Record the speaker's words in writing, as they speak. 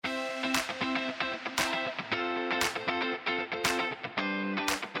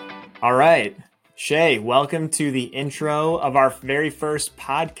All right. Shay, welcome to the intro of our very first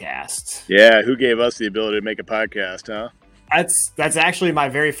podcast. Yeah, who gave us the ability to make a podcast, huh? That's actually my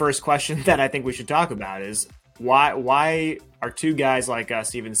very first question that I think we should talk about is why are two guys like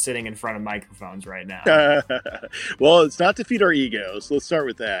us even sitting in front of microphones right now? Well, it's not to feed our egos. Let's start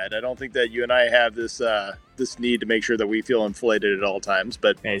with that. I don't think that you and I have this need to make sure that we feel inflated at all times.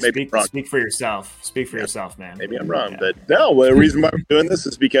 But hey, maybe speak for yourself. Speak for yourself, man. Maybe I'm wrong, but no. Well, the reason why we're doing this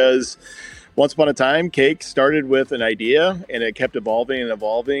is because once upon a time, Cayke started with an idea, and it kept evolving and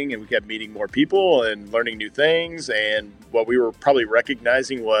evolving, and we kept meeting more people and learning new things. And what we were probably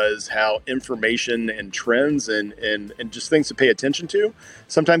recognizing was how information and trends and just things to pay attention to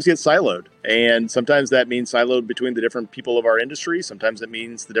sometimes get siloed. And sometimes that means siloed between the different people of our industry. Sometimes it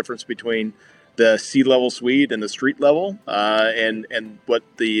means the difference between the C-level suite and the street level, and what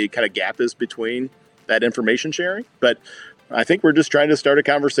the kind of gap is between that information sharing. But I think we're just trying to start a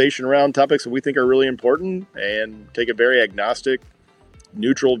conversation around topics that we think are really important and take a very agnostic,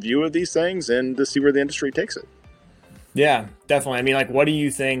 neutral view of these things and to see where the industry takes it. Yeah, definitely. I mean, like, what do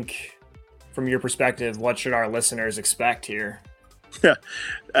you think from your perspective? What should our listeners expect here?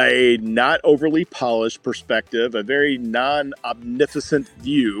 A not overly polished perspective, a very non-omnificent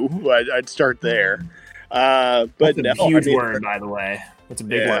view. I'd start there. But that's a huge word, by the way. That's a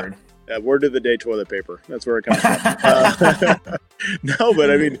big word. Word of the day, toilet paper. That's where it comes from. No, but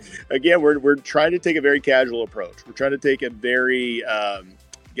I mean, again, we're trying to take a very casual approach. We're trying to take a very,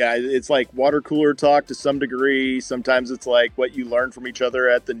 it's like water cooler talk to some degree. Sometimes it's like what you learn from each other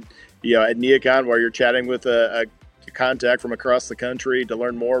at NeoCon, where you're chatting with a contact from across the country to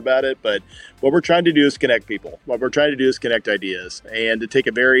learn more about it. But what we're trying to do is connect people. What we're trying to do is connect ideas and to take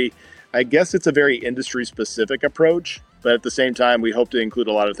a very industry specific approach. But at the same time, we hope to include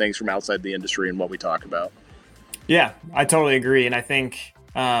a lot of things from outside the industry in what we talk about. Yeah, I totally agree. And I think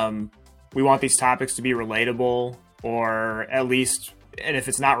we want these topics to be relatable, or at least, and if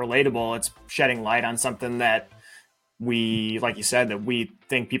it's not relatable, it's shedding light on something that we, like you said, that we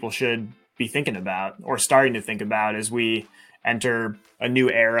think people should be thinking about or starting to think about as we enter a new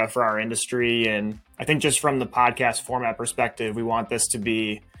era for our industry. And I think just from the podcast format perspective, we want this to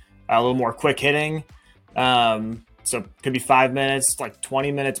be a little more quick hitting. So it could be 5 minutes, like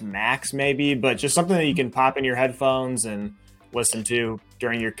 20 minutes max maybe, but just something that you can pop in your headphones and listen to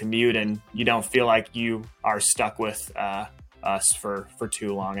during your commute, and you don't feel like you are stuck with us for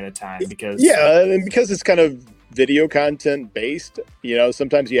too long at a time. Because and because it's kind of video content based,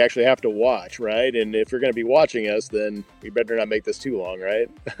 sometimes you actually have to watch, right? And if you're going to be watching us, then we better not make this too long, right?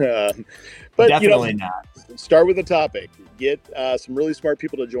 But definitely not. Start with a topic. Get some really smart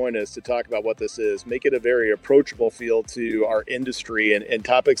people to join us to talk about what this is. Make it a very approachable feel to our industry and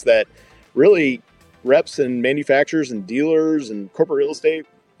topics that really reps and manufacturers and dealers and corporate real estate,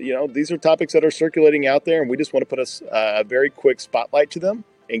 these are topics that are circulating out there, and we just want to put a very quick spotlight to them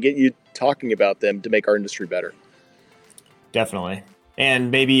and get you talking about them to make our industry better. Definitely.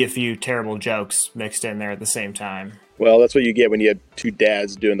 And maybe a few terrible jokes mixed in there at the same time. Well, that's what you get when you have two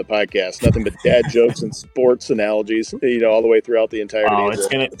dads doing the podcast. Nothing but dad jokes and sports analogies, all the way throughout the entirety. Oh,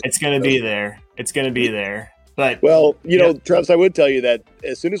 it's gonna be there. It's gonna be there. But Travis, I would tell you that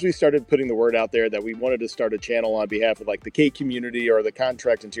as soon as we started putting the word out there that we wanted to start a channel on behalf of like the Cayke community or the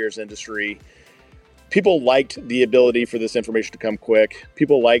contract interiors industry, people liked the ability for this information to come quick.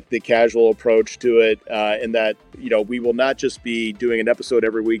 People liked the casual approach to it, in that, we will not just be doing an episode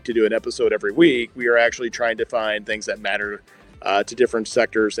every week to do an episode every week. We are actually trying to find things that matter to different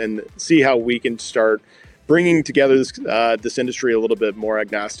sectors and see how we can start bringing together this industry a little bit more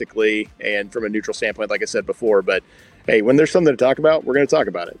agnostically and from a neutral standpoint, like I said before. But hey, when there's something to talk about, we're going to talk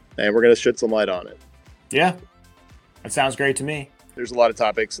about it, and we're going to shed some light on it. Yeah, that sounds great to me. There's a lot of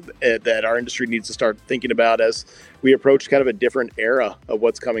topics that our industry needs to start thinking about as we approach kind of a different era of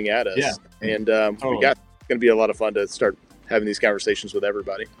what's coming at us. Yeah. And it's going to be a lot of fun to start having these conversations with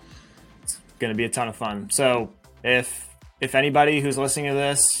everybody. It's going to be a ton of fun. So if anybody who's listening to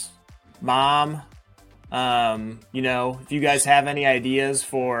this, mom, if you guys have any ideas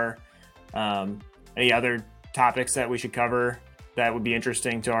for any other topics that we should cover that would be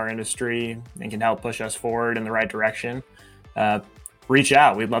interesting to our industry and can help push us forward in the right direction, reach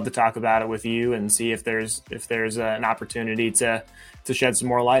out. We'd love to talk about it with you and see if there's an opportunity to shed some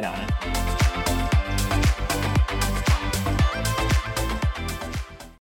more light on it.